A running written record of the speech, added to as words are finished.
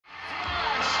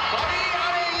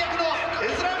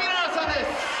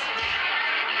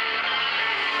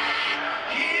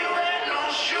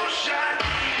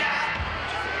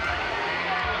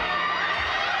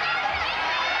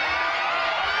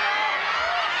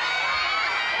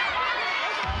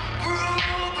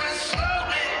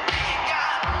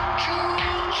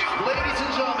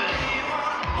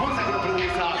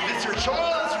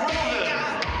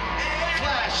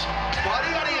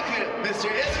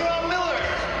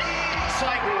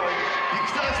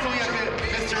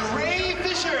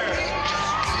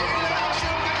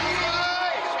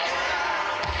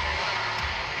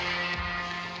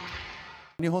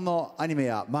日本のアニメ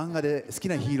や漫画で好き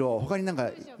なヒーロー、他になんか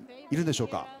いるんでしょう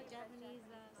か。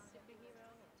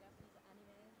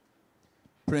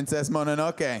Princess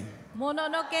Mononoke. もの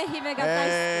のけ姫が大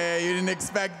Hey, you didn't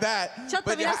expect that. 好き。ちょっ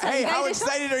と But 皆さん hey, 意 how 外でしょ。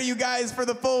 excited are you guys for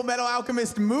the Full Metal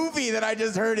Alchemist movie that I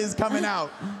just heard is coming out?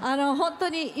 本当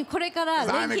にこれから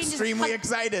I'm 錬金術 extremely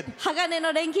excited. 鋼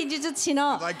の錬金術師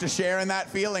の I'd like to share in that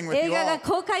feeling with 映 you 画 all. が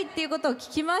公開っていうことを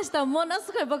聞きました。もの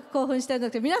すごい僕興奮してるんで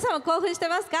すけど、皆さんは興奮して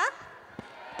ますか？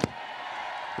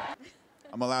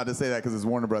 I'm allowed to say that because it's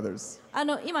Warner Brothers.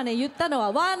 今ね言ったの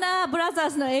はワーナーブラザー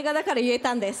ズの映画だから言え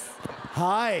たんです。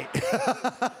はい。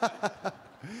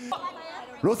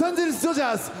ロサンゼルス・ドジ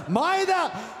ャース前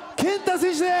田健太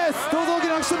選手です。どうぞ大き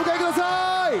な拍手をお迎えくだ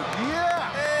さい。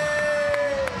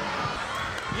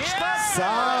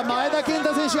さあ前田健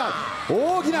太選手が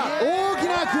大きな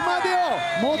熊手を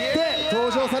持って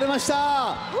登場されまし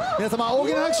た。皆様大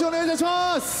きな拍手をお願いいたし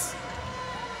ます。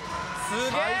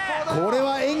これ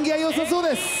は縁起が良さそう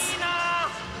です。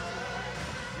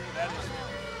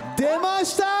出ま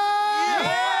した。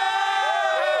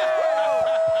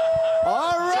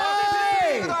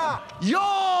よー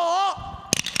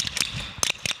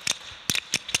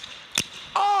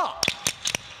あ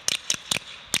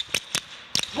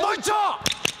もう一丁